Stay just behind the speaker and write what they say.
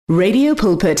Radio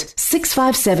Pulpit,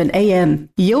 657 AM,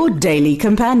 your daily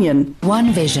companion.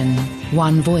 One vision,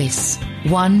 one voice,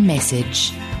 one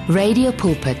message. Radio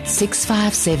Pulpit,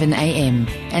 657 AM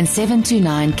and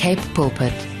 729 Cape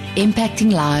Pulpit,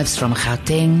 impacting lives from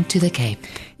Gauteng to the Cape.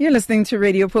 You're listening to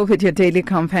Radio Pulpit, your daily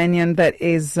companion. That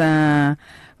is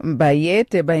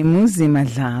Bayete by Muzi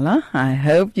Madlala. I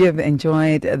hope you've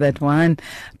enjoyed that one.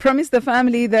 Promise the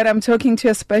family that I'm talking to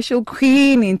a special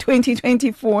queen in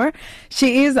 2024.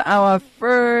 She is our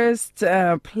first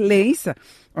place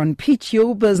on Pitch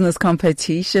Your Business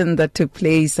competition that took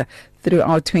place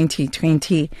throughout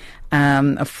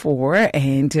 2024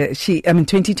 and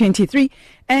 2023,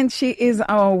 and she is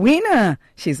our winner.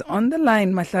 She's on the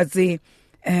line. Mahlatse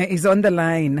is on the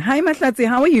line. Hi Mahlatse,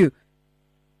 how are you?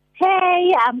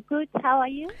 Hey, I'm good. How are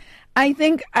you? I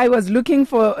think I was looking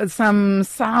for some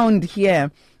sound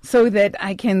here so that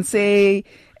I can say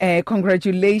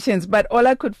congratulations, but all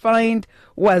I could find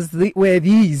were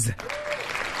these.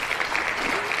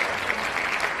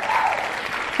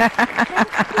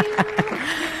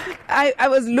 I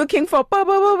was looking for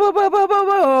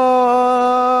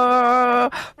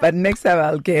but next time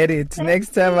I'll get it.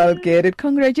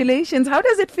 Congratulations. How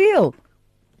does it feel?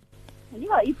 You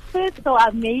know, it feels so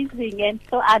amazing and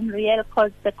so unreal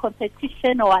because the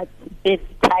competition was very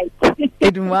tight.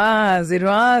 It was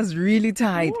really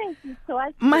tight. Yes, it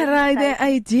was Mara, the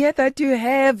idea that you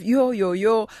have,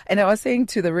 yo. And I was saying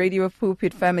to the Radio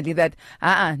Pulpit family that,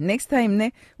 next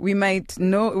time, we might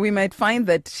find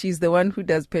that she's the one who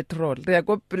does petrol.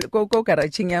 Go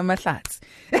garaging ya Mahlatse.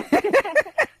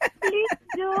 Please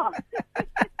do.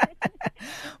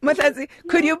 Mahlatse,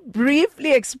 could you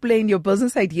briefly explain your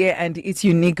business idea and its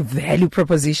unique value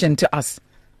proposition to us?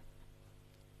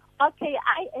 Okay,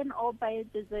 INO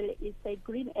biodiesel is a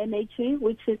green energy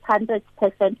which is 100%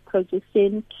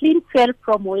 producing clean fuel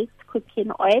from waste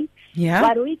cooking oil. Yeah.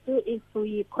 What we do is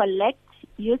we collect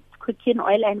used cooking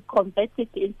oil and convert it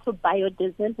into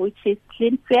biodiesel, which is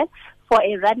clean fuel for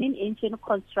a running engine,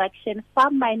 construction,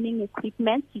 farm mining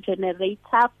equipment,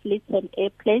 generator, fleets and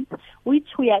airplanes, which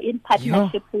we are in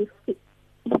partnership with.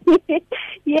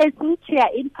 Yes, which we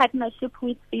are in partnership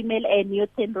with female and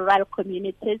youth in rural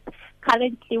communities,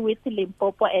 currently with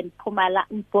Limpopo and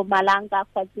Mpumalanga,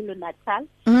 KwaZulu-Natal,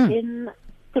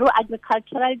 through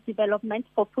agricultural development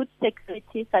for food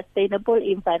security, sustainable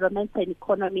environment and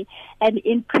economy, and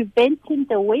in preventing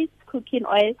the waste cooking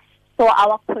oil so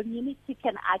our community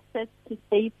can access to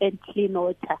safe and clean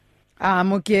water.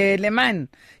 Mokele man.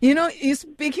 You know, you're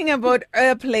speaking about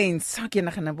airplanes.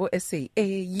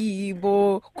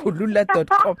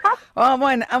 Oh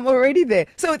man, I'm already there.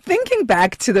 So thinking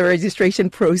back to the registration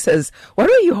process, what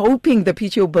were you hoping the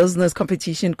Pitch Your Business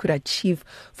competition could achieve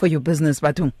for your business,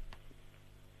 Batung?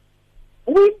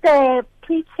 With the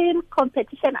pitching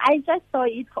competition, I just saw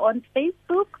it on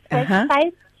Facebook first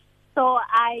time, so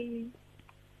I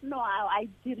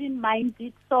didn't mind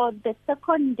it. So the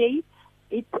second day,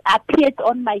 it appeared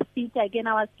on my feed again.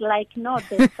 I was like, no,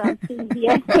 there's something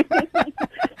here.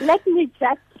 Let me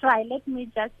just try.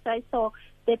 So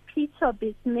the Pitch Your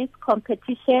Business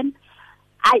competition,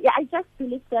 I just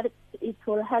believe that it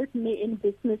will help me in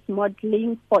business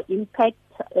modeling for impact,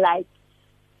 like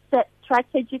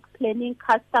strategic planning,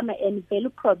 customer and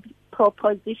value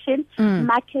proposition,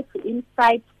 market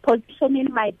insights,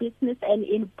 positioning my business, and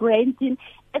in branding.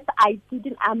 Yes,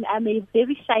 I'm a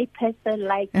very shy person,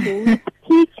 like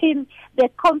teaching the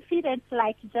confidence,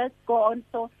 like just go on.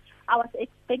 So I was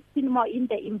expecting more in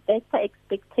the investor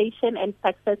expectation and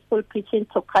successful pitching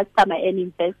to customer and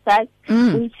investors,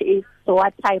 which is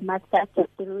what I mastered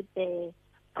through the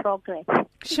program.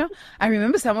 Sure. I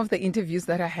remember some of the interviews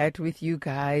that I had with you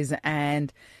guys,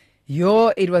 and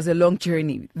it was a long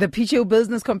journey. The Pitch Your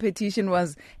Business competition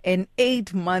was an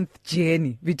 8-month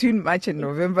journey between March and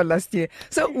November last year.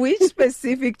 So which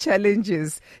specific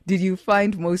challenges did you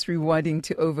find most rewarding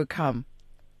to overcome?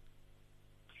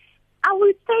 I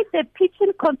would say the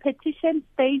pitching competition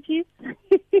stages.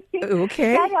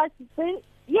 Okay. That was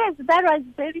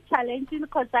very challenging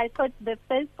because I thought the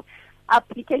first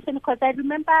application, because I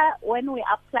remember when we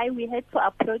applied, we had to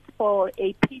approach for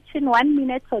a pitch in 1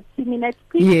 minute or 2 minutes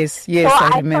pitch. Yes, so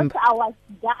I remember. I thought I was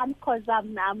done because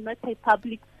I'm not a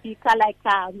public speaker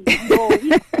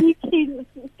with teaching.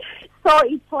 So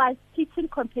it was teaching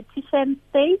competition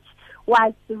stage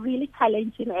was really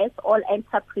challenging, as all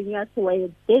entrepreneurs were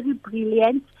very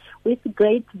brilliant with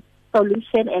great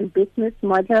solution and business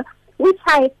model, which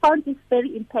I found is very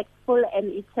impactful,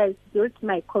 and it has built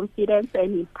my confidence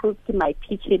and improved my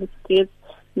pitching skills.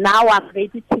 Now I'm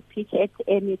ready to pitch at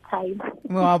any time.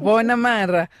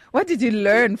 Mara, what did you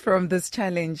learn from this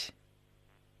challenge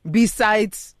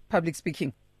besides public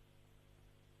speaking?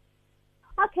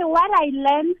 Okay, what I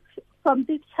learned from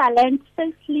this challenge,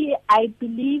 firstly, I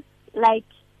believe, what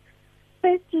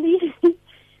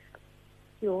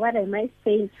am I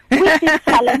saying? With this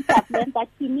challenge, I've learned that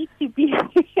you need to be,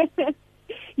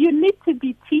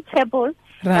 teachable.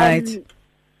 Right.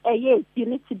 Yes, you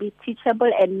need to be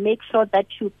teachable and make sure that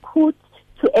you put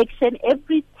to action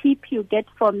every tip you get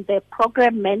from the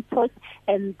program mentors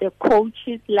and the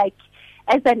coaches. Like,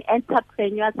 as an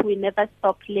entrepreneur, we never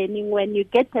stop learning. When you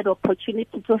get an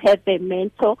opportunity to have a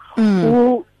mentor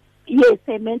a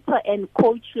mentor and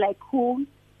coach, like, who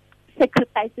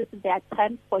sacrifices their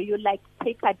time for you, like,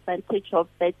 take advantage of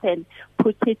that and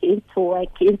put it into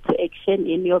work, into action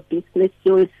in your business.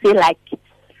 You will see, like,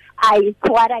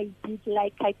 what I did,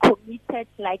 like, I committed,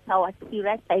 like, I was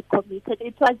serious, I committed.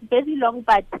 It was very long,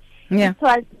 but it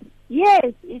was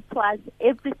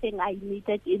everything I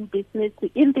needed in business.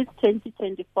 In this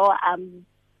 2024, I'm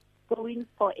going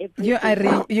for everything. You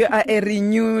are a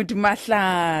renewed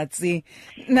Mahlatse.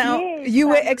 Now, Yes, you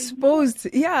were exposed,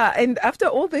 and after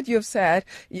all that you've said,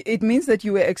 it means that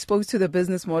you were exposed to the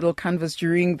business model canvas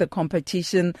during the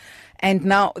competition. And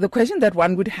now the question that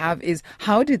one would have is,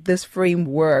 how did this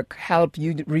framework help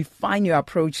you refine your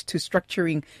approach to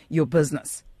structuring your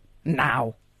business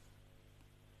now?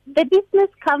 The business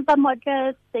Canva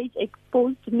model stage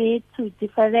exposed me to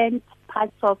different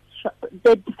parts I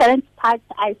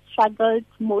struggled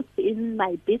most in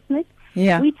my business,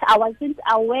 which I wasn't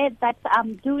aware that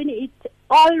I'm doing it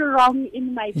all wrong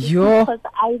in my business, because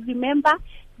I remember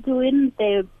doing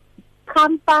the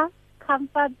Canva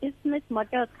business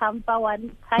model Canva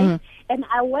one time, and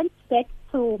I went back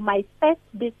to my first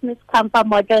business Canva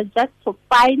model just to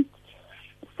find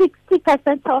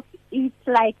 60% of it,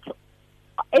 like,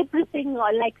 everything,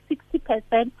 or like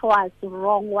 60% was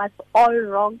all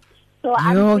wrong. So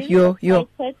I'm really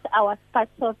excited. I was part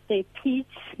of the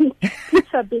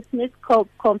Future Business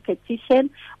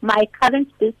competition. My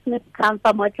current business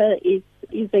Canva model is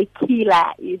a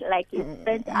killer. It's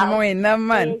sent out. I'm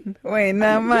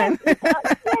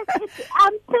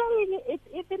telling you, it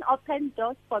even opened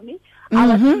doors for me. I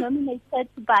was nominated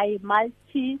by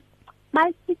Multi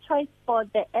Choice for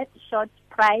the Earthshot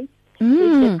Prize.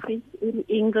 With the Prince in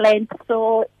England,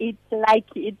 so it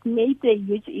made a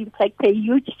huge impact, a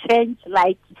huge change,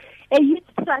 like a huge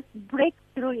trust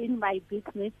breakthrough in my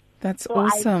business. That's so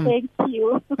awesome. Thank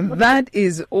you. That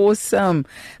is awesome.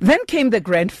 Then came the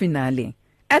grand finale.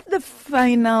 At the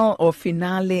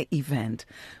finale event,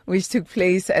 which took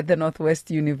place at the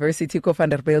Northwest University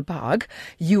Vanderbilt Park,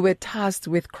 you were tasked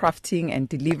with crafting and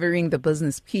delivering the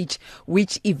business pitch,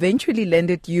 which eventually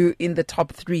landed you in the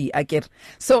top 3 again.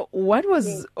 So what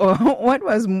was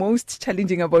most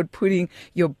challenging about putting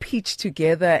your pitch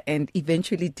together and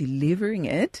eventually delivering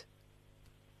it?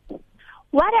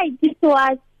 What I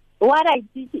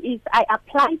did is I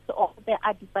applied all the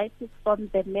advices from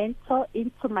the mentor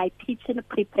into my pitching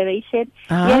preparation.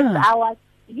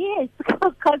 Yes,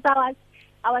 because I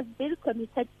was very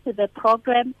committed to the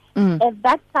program. At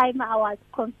that time, I was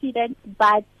confident,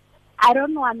 but I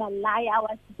don't want to lie, I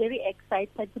was very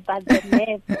excited, but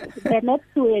the nerves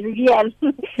were real.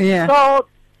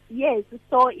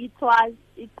 So it was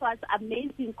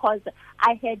amazing because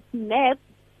I had nerves.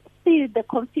 Still, the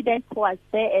confidence was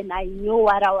there, and I knew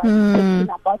what I was thinking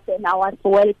about, and I was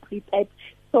well prepared.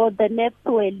 So the nerves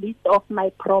were least of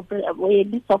my problem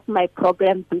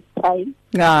this time.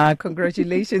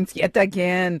 Congratulations yet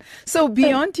again. So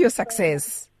beyond your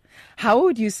success, how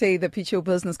would you say the Pitch Your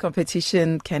Business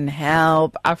competition can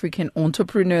help African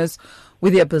entrepreneurs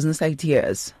with their business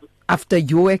ideas after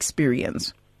your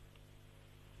experience?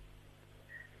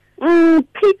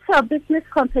 Pitch Your Business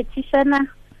competition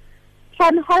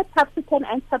can help African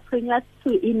entrepreneurs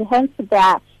to enhance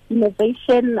their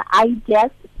innovation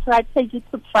ideas, strategy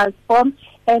to transform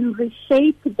and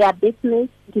reshape their business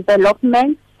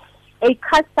development, a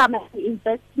customer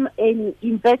investor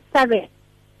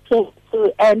to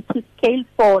scale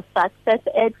for success.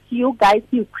 As you guys,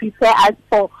 you prepare us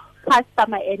for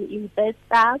customer and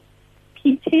investor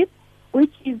pitches,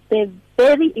 which is the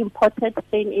very important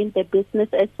thing in the business,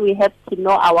 as we have to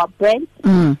know our brand.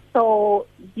 So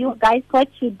you guys, what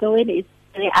you're doing is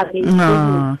very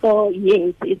amazing. So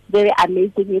yes, it's very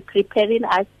amazing. You're preparing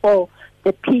us for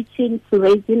the pitching, to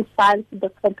raising funds, the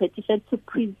competition, to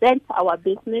present our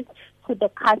business to the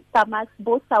customers,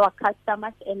 both our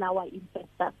customers and our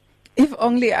investors. If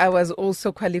only I was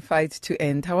also qualified to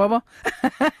enter. However,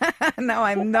 now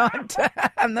I'm not.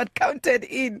 I'm not counted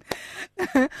in.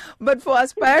 But for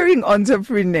aspiring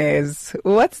entrepreneurs,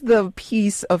 what's the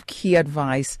piece of key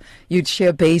advice you'd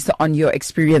share based on your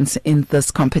experience in this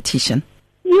competition?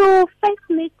 You first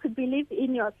need to believe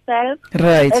in yourself.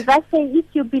 Right. As I say, if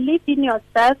you believe in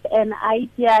yourself and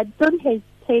idea, don't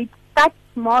hesitate. Start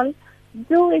small.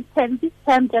 Do it, and this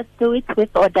time just do it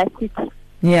with audacity.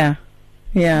 Yeah.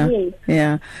 Yes.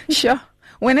 Yeah. Sure.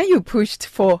 When are you pushed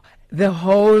for the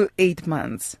whole 8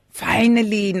 months?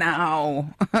 Finally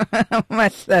now.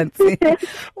 Mahlatse.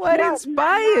 What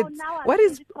inspired? Now I'm What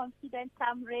is very confident.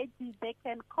 I'm ready. They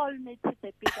can call me to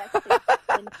the bigger stage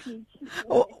and teach.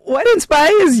 what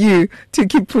inspires you to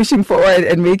keep pushing forward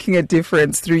and making a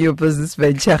difference through your business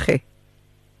venture?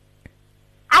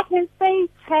 I can say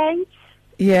change.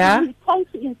 Yeah. Change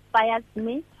inspires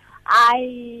me.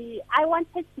 I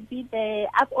wanted to be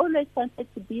I've always wanted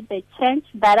to be the change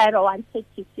that I wanted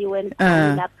to see when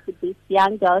coming up to these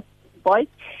young girls, boys.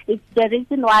 It's the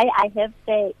reason why I have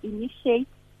the initiate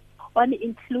on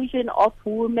inclusion of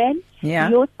women,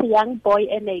 youth, young boy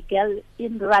and a girl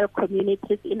in rural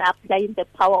communities in applying the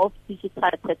power of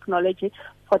digital technology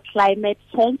for climate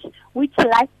change, which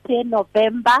last year,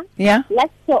 November,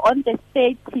 last year on the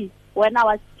 30th, when I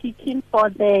was teaching for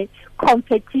the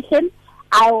competition,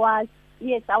 I was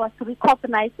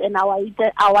recognized and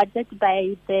awarded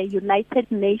by the United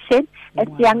Nations as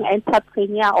Young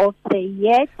Entrepreneur of the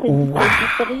Year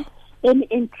 2023 in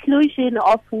inclusion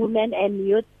of women and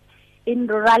youth in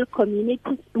rural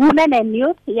communities, women and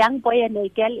youth, young boy and a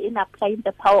girl in applying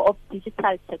the power of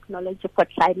digital technology for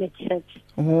climate change.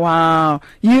 Wow,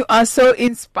 you are so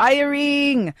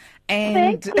inspiring.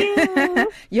 And thank you.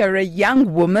 You're a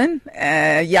young woman,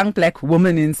 a young black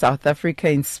woman in South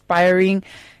Africa, inspiring.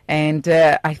 And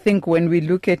I think when we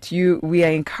look at you, we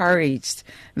are encouraged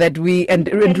that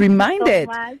and reminded,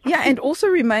 and also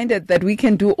reminded that we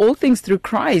can do all things through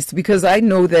Christ, because I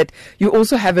know that you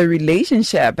also have a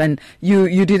relationship, and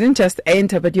you didn't just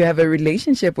enter, but you have a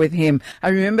relationship with Him. I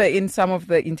remember in some of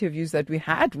the interviews that we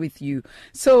had with you.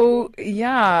 So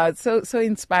so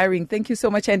inspiring. Thank you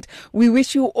so much, and we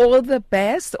wish you all the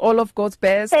best, all of God's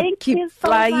best. Thank you so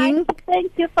flying. Much.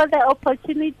 Thank you for the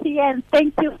opportunity, and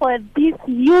thank you for this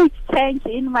huge change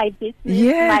in my business,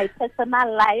 my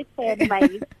personal life, and my...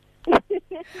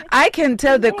 I can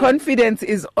tell the confidence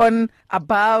is on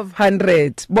above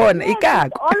 100. All over.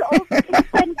 You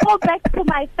can go back to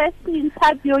my first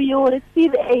interview, you will see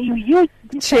a huge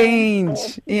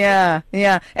change. Yeah.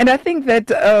 And I think that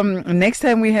next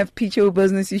time we have PTO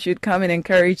Business, you should come and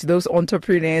encourage those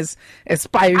entrepreneurs,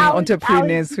 aspiring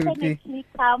entrepreneurs who be.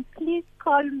 Come. Please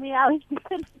call me.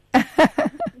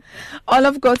 All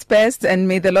of God's best, and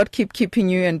may the Lord keep keeping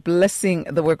you and blessing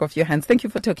the work of your hands. Thank you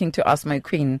for talking to us, my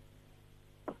queen.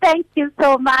 Thank you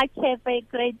so much. Have a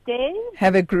great day.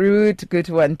 Have a good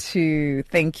one too.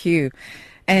 Thank you.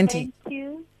 Thank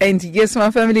you. And yes,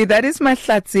 my family, that is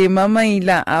Mahlatse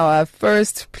Mamaila, our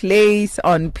first place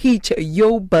on Peach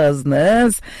Yo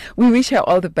Business. We wish her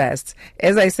all the best.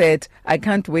 As I said, I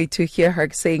can't wait to hear her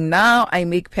saying, now I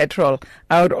make petrol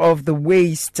out of the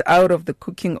waste, out of the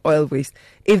cooking oil waste.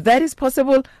 If that is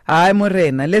possible,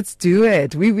 Morena, let's do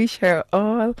it. We wish her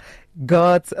all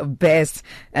God's best.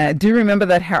 Do you remember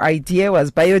that her idea was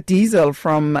biodiesel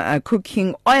from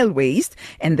cooking oil waste?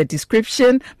 And the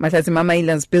description, Mahlatse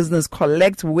Mamaila's business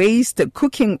collects waste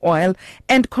cooking oil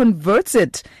and converts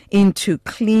it into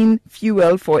clean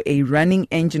fuel for a running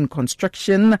engine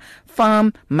construction,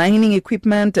 farm, mining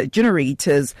equipment,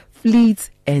 generators, fleets,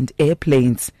 and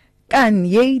airplanes.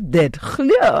 Kanye did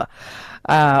clear.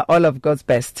 All of God's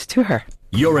best to her.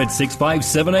 You're at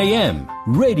 657 AM.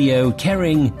 Radio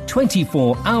carrying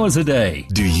 24 hours a day.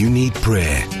 Do you need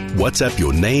prayer? WhatsApp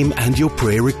your name and your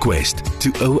prayer request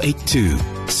to 082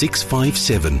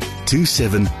 657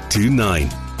 2729.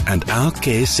 And our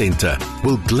care center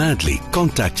will gladly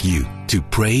contact you to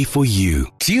pray for you.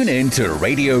 Tune in to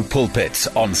Radio Pulpit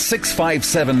on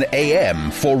 657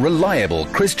 AM for reliable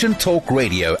Christian talk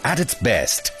radio at its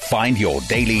best. Find your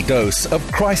daily dose of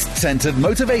Christ-centered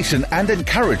motivation and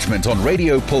encouragement on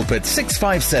Radio Pulpit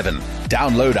 657.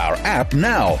 Download our app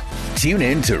now. Tune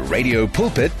in to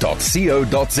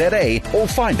radiopulpit.co.za or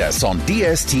find us on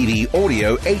DSTV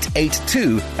Audio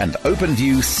 882 and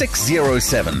OpenView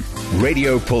 607.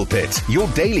 Radio Pulpit, your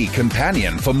daily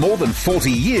companion for more than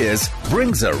 40 years,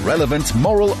 brings a relevant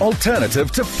moral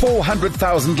alternative to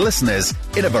 400,000 listeners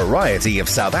in a variety of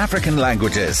South African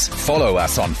languages. Follow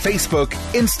us on Facebook,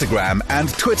 Instagram, and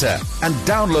Twitter, and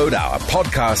download our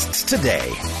podcasts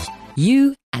today.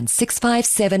 You and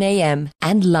 657 AM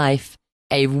and Life,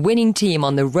 a winning team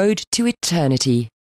on the road to eternity.